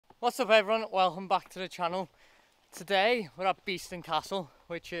What's up everyone, welcome back to the channel. Today we're at Beeston Castle,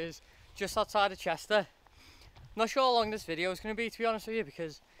 which is just outside of Chester. Not sure how long this video is going to be, to be honest with you,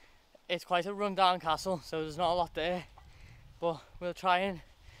 because it's quite a rundown castle, so there's not a lot there. But we'll try and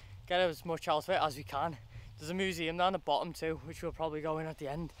get as much out of it as we can. There's a museum down the bottom too, which we'll probably go in at the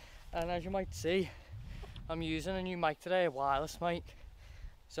end. And as you might see, I'm using a new mic today, a wireless mic.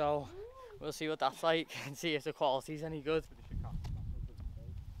 So we'll see what that's like and see if the quality's any good.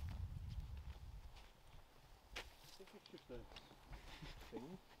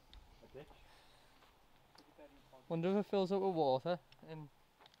 Wonder if it fills up with water. And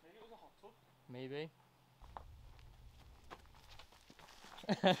maybe it was a hot tub. Maybe.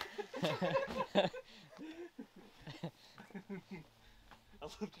 I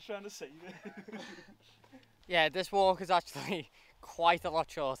love just trying to save it. Yeah, this walk is actually quite a lot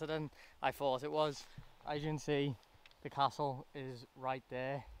shorter than I thought it was. As you can see, the castle is right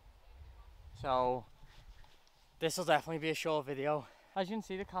there. So this will definitely be a short video. As you can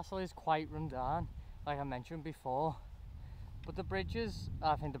see, the castle is quite run down, like I mentioned before. But the bridges,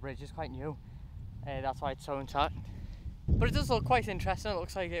 I think the bridge is quite new. That's why it's so intact. But it does look quite interesting. It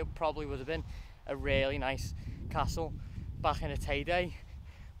looks like it probably would have been a really nice castle back in its heyday,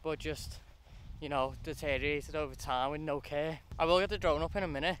 but just, you know, deteriorated over time with no care. I will get the drone up in a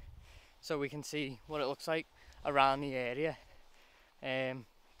minute so we can see what it looks like around the area,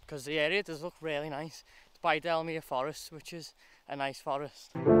 because the area does look really nice. It's by Delmere Forest, which is a nice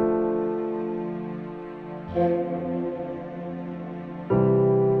forest.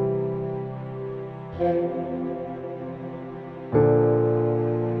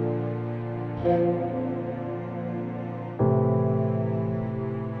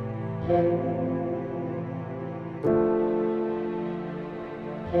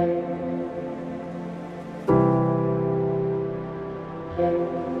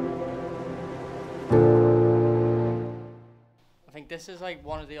 I think this is like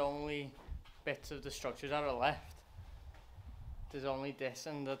one of the only bits of the structure that are left. There's only this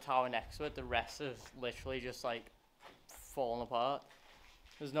and the tower next to it. The rest have literally just like fallen apart.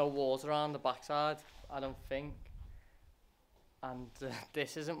 There's no walls around the backside, I don't think. And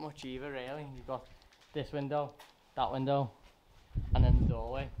this isn't much either really. You've got this window, that window, and then the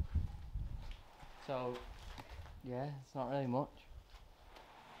doorway. So yeah, it's not really much.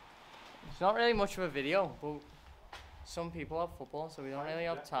 It's not really much of a video, but some people have football, so we don't really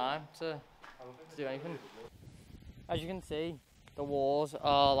have time to do anything. As you can see, the walls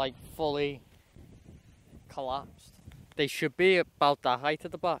are like fully collapsed. They should be about that height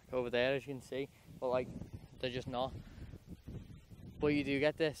at the back over there, as you can see, but like they're just not. But you do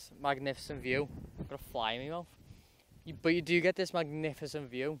get this magnificent view. I've got a fly in my mouth. But you do get this magnificent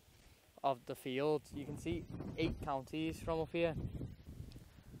view of the fields. You can see 8 counties from up here.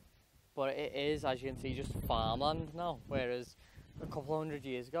 But it is, as you can see, just farmland now, whereas a couple of 100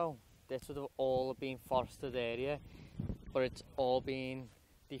 years ago this would have all been forested area, but it's all been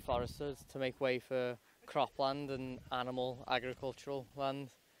deforested to make way for cropland and animal agricultural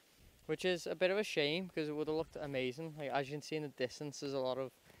land, which is a bit of a shame because it would have looked amazing. Like, as you can see in the distance, there's a lot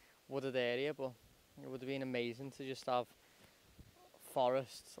of wooded area, but it would have been amazing to just have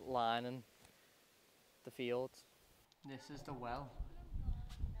forests lining the fields. This is the well.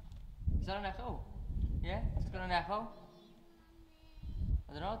 Is that an echo? Yeah, it's got an echo.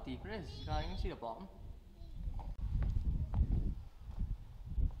 I don't know how deep it is. You can't even see the bottom.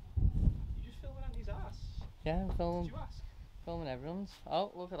 You just filming Andy's ass? Yeah, I'm filming. Did you ask? Filming everyone's.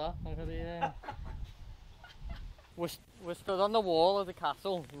 Oh, look at that. Look at the. We're stood on the wall of the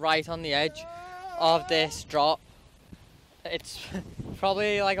castle, right on the edge of this drop. It's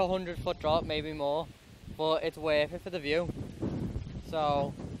probably like a 100-foot drop, maybe more, but it's worth it for the view.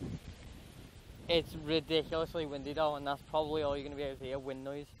 So it's ridiculously windy though, and that's probably all you're going to be able to hear, wind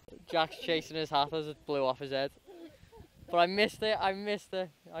noise. Jack's chasing his hat as it blew off his head. But I missed it. I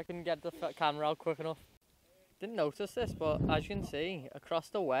couldn't get the camera out quick enough. Didn't notice this, but as you can see, across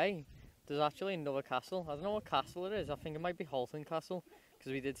the way, there's actually another castle. I don't know what castle it is. I think it might be Halton Castle,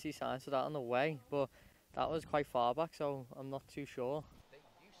 because we did see signs of that on the way, but that was quite far back, so I'm not too sure. They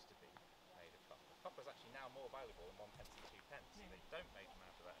used to be made of copper. Copper is actually now more valuable than 1 pence and 2 pence. So they don't make them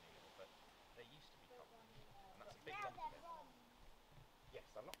out of that anymore, but they used to be copper. And that's a big lump of it. Yes,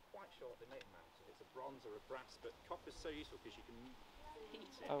 I'm not quite sure what they make them out of. It's a bronze or a brass, but copper's so useful because you can heat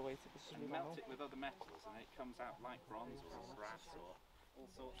it and melt it with other metals, and it comes out like bronze or brass or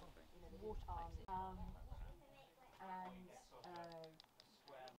all sorts of things.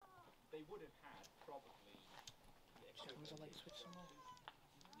 They would have had probably. The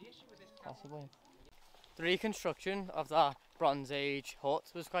issue with this Possibly. The reconstruction of that Bronze Age hut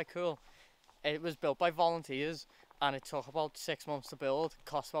was quite cool. It was built by volunteers and it took about 6 months to build,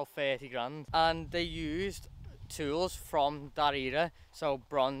 cost about 30 grand. And they used tools from that era, so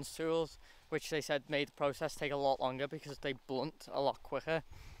bronze tools, which they said made the process take a lot longer because they blunt a lot quicker.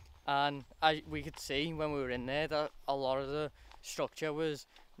 And we could see when we were in there that a lot of the structure was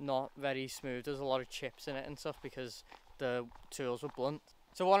not very smooth. There's a lot of chips in it and stuff because the tools were blunt.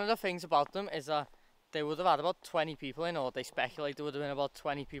 So one of the things about them is that they would have had about 20 people in, or they speculate there would have been about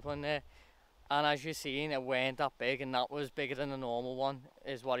 20 people in there. And as you're seeing, it weren't that big, and that was bigger than a normal one,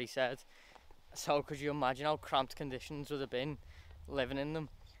 is what he said. So could you imagine how cramped conditions would have been living in them?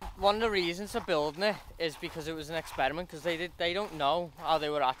 One of the reasons for building it is because it was an experiment, because they don't know how they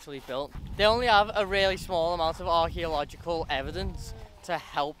were actually built. They only have a really small amount of archaeological evidence to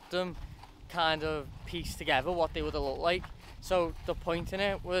help them kind of piece together what they would have looked like. So the point in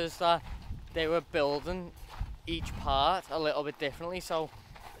it was that they were building each part a little bit differently. So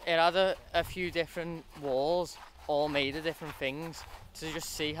it had a few different walls, all made of different things, to just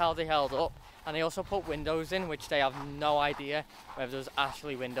see how they held up. And they also put windows in, which they have no idea whether there was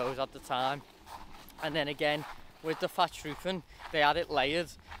actually windows at the time. And then again, with the thatched roofing, they had it layered,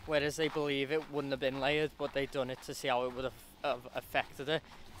 whereas they believe it wouldn't have been layered, but they'd done it to see how it would have affected it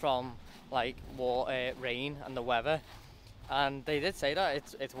from like rain and the weather. And they did say that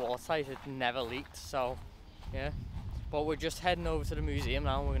it's watertight, it never leaked, so yeah. But we're just heading over to the museum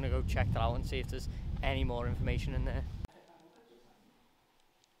now, and we're going to go check that out and see if there's any more information in there.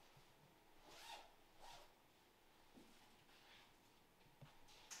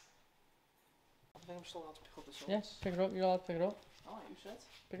 I think I'm still allowed to pick up the swords. Yes, pick it up, you're allowed to pick it up. Oh, you said?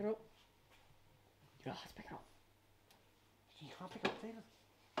 Pick it up. You're allowed to pick it up. You can't pick up, David.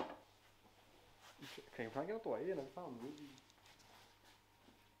 Okay, I'm trying to get out the way, and I found it.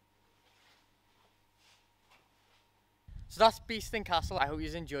 So that's Beeston Castle. I hope you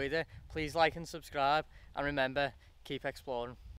enjoyed it. Please like and subscribe, and remember, keep exploring.